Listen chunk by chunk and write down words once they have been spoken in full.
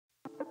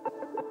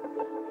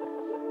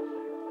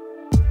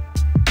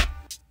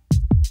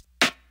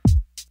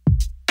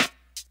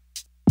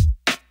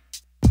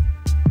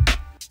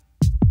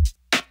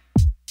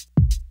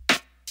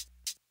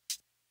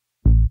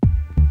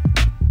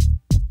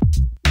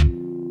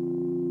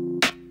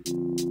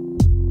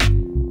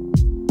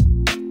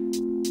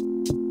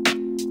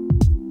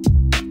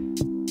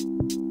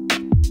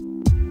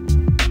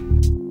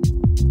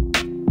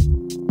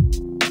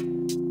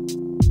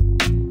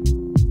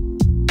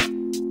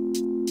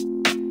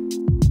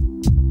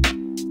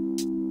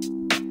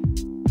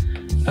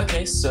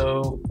Okay,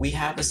 so we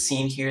have a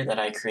scene here that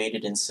I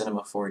created in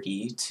Cinema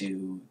 4D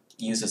to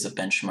use as a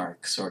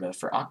benchmark sort of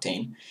for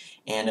Octane,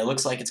 and it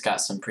looks like it's got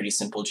some pretty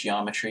simple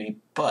geometry,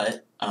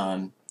 but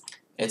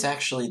it's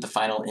actually the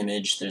final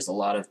image. There's a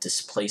lot of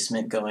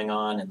displacement going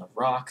on in the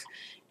rock,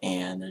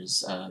 and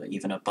there's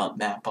even a bump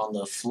map on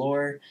the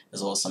floor,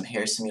 as well as some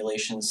hair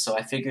simulations, so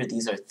I figured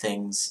these are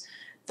things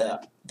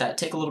that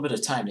take a little bit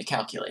of time to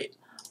calculate.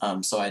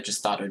 So I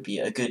just thought it would be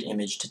a good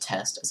image to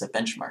test as a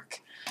benchmark.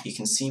 You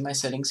can see my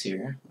settings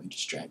here. Let me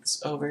just drag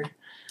this over.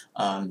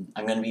 I'm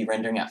going to be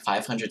rendering at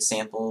 500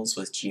 samples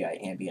with GI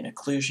ambient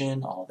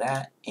occlusion, all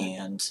that,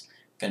 and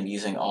going to be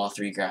using all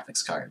 3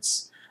 graphics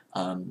cards.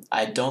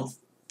 I don't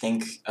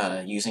think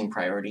using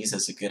priorities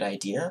is a good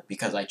idea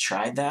because I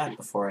tried that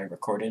before I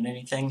recorded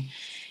anything,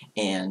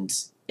 and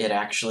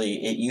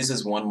it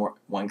uses one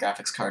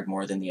graphics card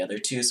more than the other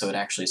 2, so it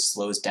actually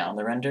slows down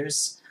the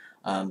renders.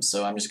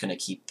 So I'm just going to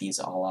keep these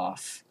all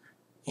off,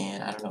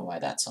 and I don't know why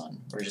that's on.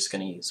 We're just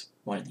going to use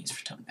one of these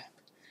for tone map.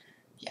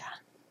 Yeah,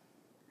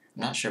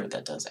 I'm not sure what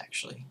that does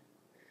actually.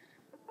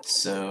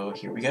 So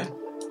here we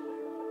go.